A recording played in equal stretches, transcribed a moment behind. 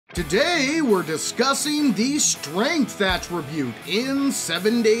Today, we're discussing the Strength attribute in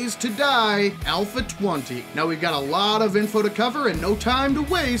 7 Days to Die Alpha 20. Now, we've got a lot of info to cover and no time to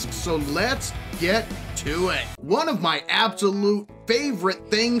waste, so let's get to it. One of my absolute favorite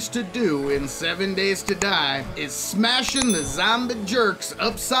things to do in 7 Days to Die is smashing the zombie jerks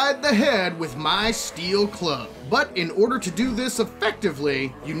upside the head with my steel club. But in order to do this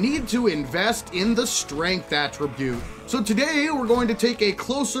effectively, you need to invest in the Strength attribute. So today we're going to take a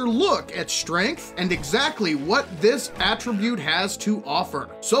closer look at Strength and exactly what this attribute has to offer.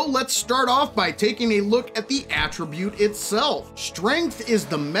 So let's start off by taking a look at the attribute itself. Strength is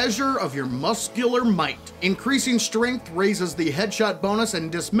the measure of your muscular might. Increasing strength raises the headshot bonus and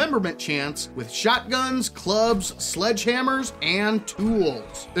dismemberment chance with shotguns, clubs, sledgehammers, and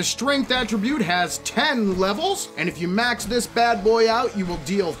tools. The Strength attribute has 10 levels, and if you max this bad boy out, you will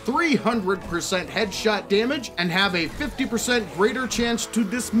deal 300% headshot damage and have a 50% greater chance to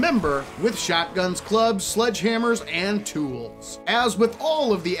dismember with shotguns, clubs, sledgehammers, and tools. As with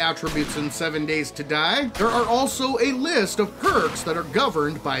all of the attributes in 7 Days to Die, there are also a list of perks that are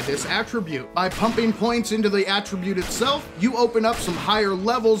governed by this attribute. By pumping points into the attribute itself, you open up some higher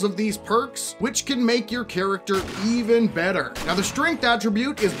levels of these perks, which can make your character even better. Now, the Strength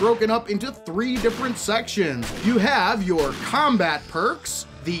attribute is broken up into 3 different sections. You have your combat perks,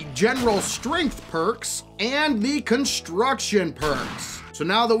 the general strength perks, and the construction perks. So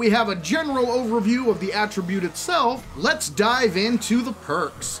now that we have a general overview of the attribute itself, let's dive into the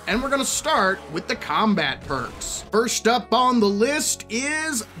perks. And we're gonna start with the combat perks. First up on the list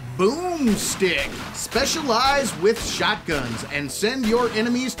is Boomstick. Specialize with shotguns and send your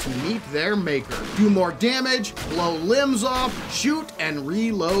enemies to meet their maker. Do more damage, blow limbs off, shoot, and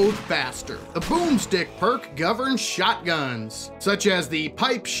reload faster. The Boomstick perk governs shotguns, such as the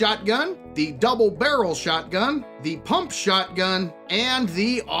pipe shotgun, the double barrel shotgun, the pump shotgun, and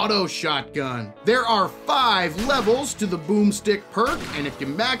the auto shotgun. There are 5 levels to the Boomstick perk, and if you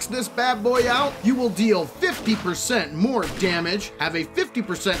max this bad boy out, you will deal 50% more damage, have a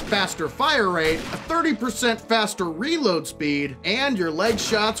 50% faster fire rate, a 30% faster reload speed, and your leg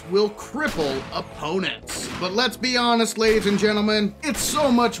shots will cripple opponents. But let's be honest, ladies and gentlemen, it's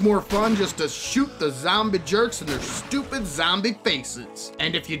so much more fun just to shoot the zombie jerks in their stupid zombie faces.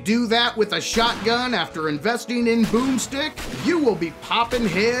 And if you do that with a shotgun after investing in Boomstick, you will be popping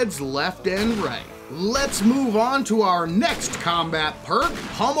heads left and right. Let's move on to our next combat perk,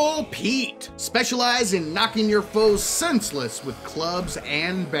 Pummel Pete. Specialize in knocking your foes senseless with clubs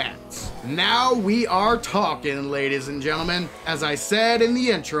and bats. Now we are talking, ladies and gentlemen. As I said in the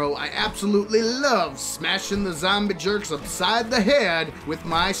intro, I absolutely love smashing the zombie jerks upside the head with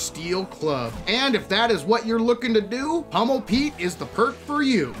my steel club. And if that is what you're looking to do, Pummel Pete is the perk for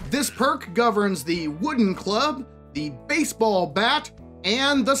you. This perk governs the wooden club, the baseball bat,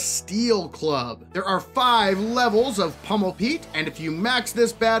 and the steel club. There are 5 levels of Pummel Pete, and if you max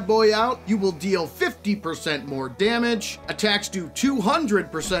this bad boy out, you will deal 50% more damage, attacks do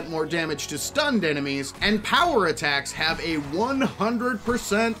 200% more damage to stunned enemies, and power attacks have a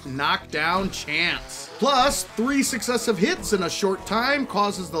 100% knockdown chance. Plus, 3 successive hits in a short time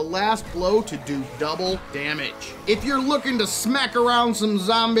causes the last blow to do double damage. If you're looking to smack around some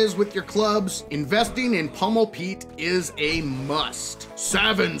zombies with your clubs, investing in Pummel Pete is a must.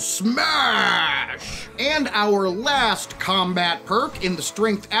 7 Smash! And our last combat perk in the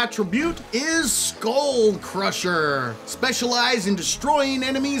Strength attribute is Skull Crusher. Specialize in destroying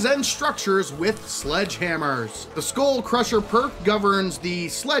enemies and structures with sledgehammers. The Skull Crusher perk governs the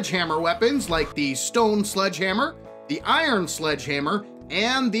sledgehammer weapons like the stone sledgehammer, the iron sledgehammer,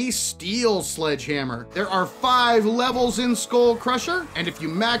 and the steel sledgehammer. There are 5 levels in Skull Crusher, and if you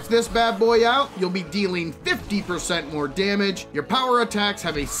max this bad boy out, you'll be dealing 50% more damage. Your power attacks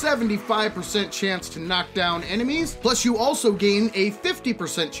have a 75% chance to knock down enemies, plus you also gain a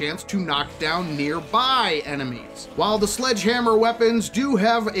 50% chance to knock down nearby enemies. While the sledgehammer weapons do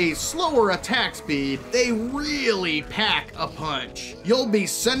have a slower attack speed, they really pack a punch. You'll be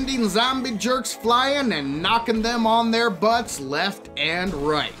sending zombie jerks flying and knocking them on their butts left and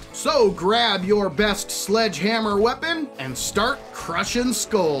right. So grab your best sledgehammer weapon and start crushing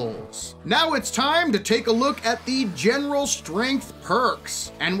skulls. Now it's time to take a look at the general strength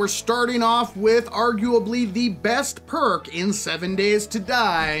perks. And we're starting off with arguably the best perk in 7 Days to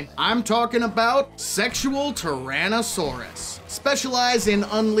Die. I'm talking about Sexual Tyrannosaurus. Specialize in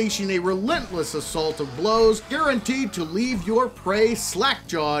unleashing a relentless assault of blows, guaranteed to leave your prey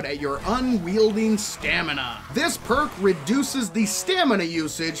slack-jawed at your unwielding stamina. This perk reduces the stamina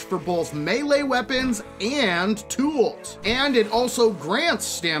usage for both melee weapons and tools, and it also also grants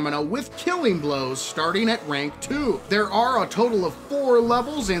stamina with killing blows starting at rank 2. There are a total of 4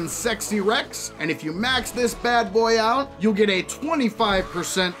 levels in Sexy Rex, and if you max this bad boy out, you'll get a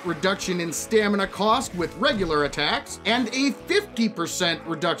 25% reduction in stamina cost with regular attacks, and a 50%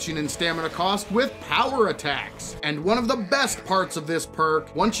 reduction in stamina cost with power attacks. And one of the best parts of this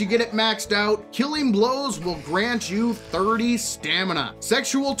perk, once you get it maxed out, killing blows will grant you 30 stamina.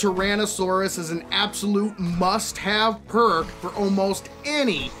 Sexual Tyrannosaurus is an absolute must-have perk for almost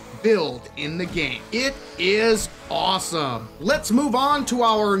any build in the game. It is awesome. Let's move on to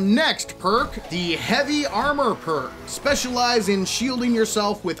our next perk, the Heavy Armor perk. Specialize in shielding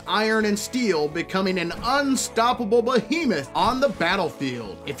yourself with iron and steel, becoming an unstoppable behemoth on the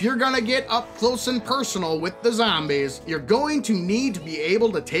battlefield. If you're gonna get up close and personal with the zombies, you're going to need to be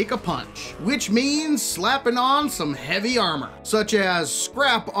able to take a punch, which means slapping on some heavy armor, such as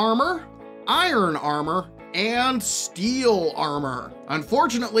scrap armor, iron armor, and steel armor.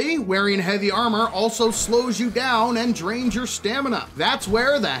 Unfortunately, wearing heavy armor also slows you down and drains your stamina. That's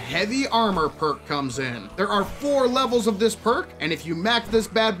where the Heavy Armor perk comes in. There are 4 levels of this perk, and if you max this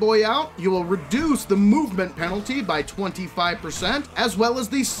bad boy out, you will reduce the movement penalty by 25%, as well as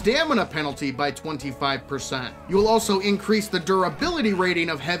the stamina penalty by 25%. You will also increase the durability rating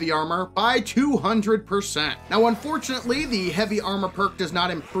of heavy armor by 200%. Now, unfortunately, the Heavy Armor perk does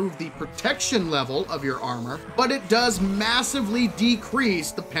not improve the protection level of your armor, but it does massively decrease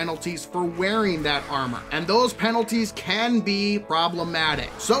the penalties for wearing that armor, and those penalties can be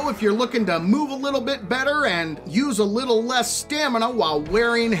problematic. So if you're looking to move a little bit better and use a little less stamina while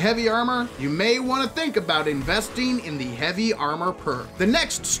wearing heavy armor, you may want to think about investing in the Heavy Armor perk. The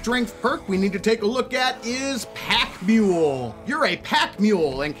next strength perk we need to take a look at is Pack Mule. You're a pack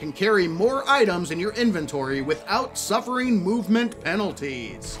mule and can carry more items in your inventory without suffering movement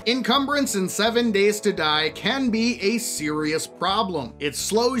penalties. Encumbrance in 7 Days to Die can be a serious problem. It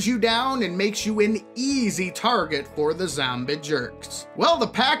slows you down and makes you an easy target for the zombie jerks. Well, the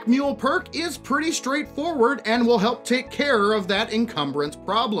Pack Mule perk is pretty straightforward and will help take care of that encumbrance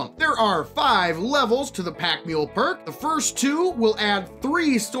problem. There are 5 levels to the Pack Mule perk. The first 2 will add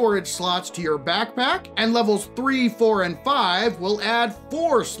 3 storage slots to your backpack, and levels 3, 4, and 5 will add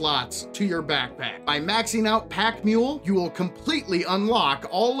 4 slots to your backpack. By maxing out Pack Mule, you will completely unlock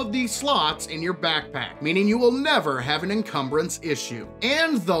all of these slots in your backpack, meaning you will never have an encumbrance issue.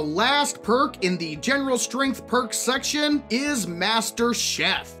 And the last perk in the general strength perks section is Master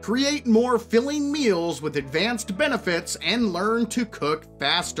Chef. Create more filling meals with advanced benefits and learn to cook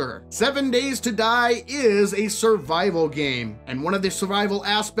faster. 7 Days to Die is a survival game, and one of the survival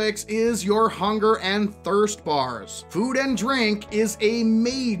aspects is your hunger and thirst bars. Food and drink is a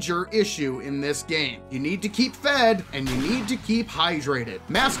major issue in this game. You need to keep fed and you need to keep hydrated.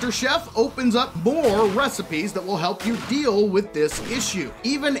 Master Chef opens up more recipes that will help you deal with this issue.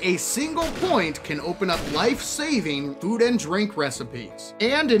 Even a single point can open up life-saving food and drink recipes.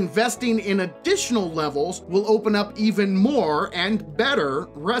 And investing in additional levels will open up even more and better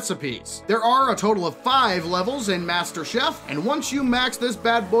recipes. There are a total of 5 levels in Master Chef, and once you max this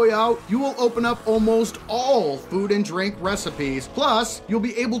bad boy out, you will open up almost all food and drink recipes. Plus, you'll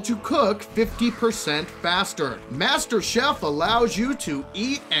be able to cook 50% faster. Master Chef allows you to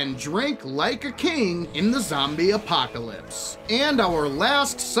eat and drink like a king in the zombie apocalypse. And our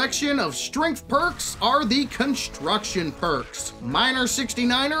last section of strength perks are the construction perks, Miner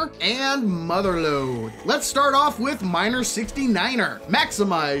 69er and Motherlode. Let's start off with Miner 69er.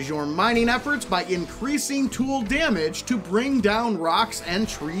 Maximize your mining efforts by increasing tool damage to bring down rocks and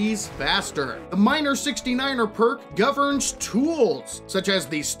trees faster. The Miner 69er perk governs tools such as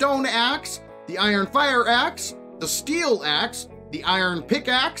the stone axe, the iron fire axe, the steel axe, the iron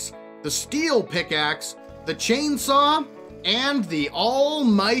pickaxe, the steel pickaxe, the chainsaw, and the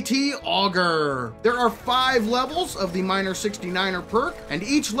almighty auger. There are 5 levels of the Miner 69er perk, and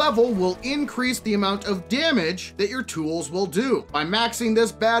each level will increase the amount of damage that your tools will do. By maxing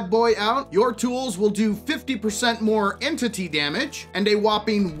this bad boy out, your tools will do 50% more entity damage and a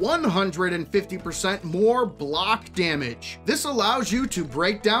whopping 150% more block damage. This allows you to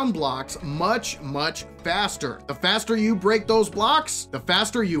break down blocks much faster. The faster you break those blocks, the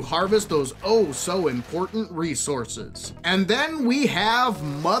faster you harvest those oh so important resources. And then we have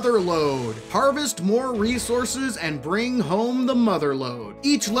Motherlode. Harvest more resources and bring home the Motherlode.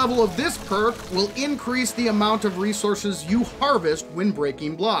 Each level of this perk will increase the amount of resources you harvest when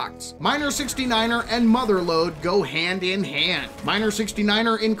breaking blocks. Miner 69er and Motherlode go hand in hand. Miner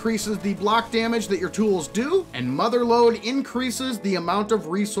 69er increases the block damage that your tools do, and Motherlode increases the amount of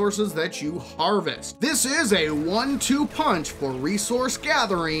resources that you harvest. This is a 1-2 punch for resource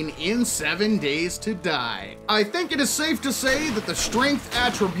gathering in 7 Days to Die. I think it is safe safe to say that the Strength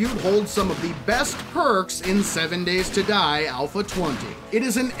attribute holds some of the best perks in 7 Days to Die Alpha 20. It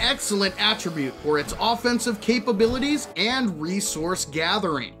is an excellent attribute for its offensive capabilities and resource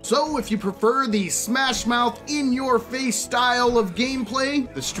gathering. So if you prefer the smash mouth in-your-face style of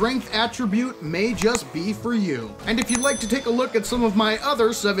gameplay, the Strength attribute may just be for you. And if you'd like to take a look at some of my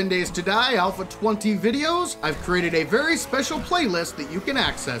other 7 Days to Die Alpha 20 videos, I've created a very special playlist that you can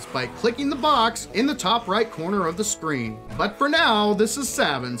access by clicking the box in the top right corner of the screen. But for now, this is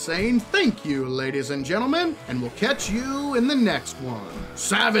Savin saying thank you, ladies and gentlemen, and we'll catch you in the next one.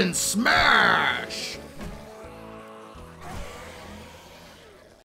 Savin Smash!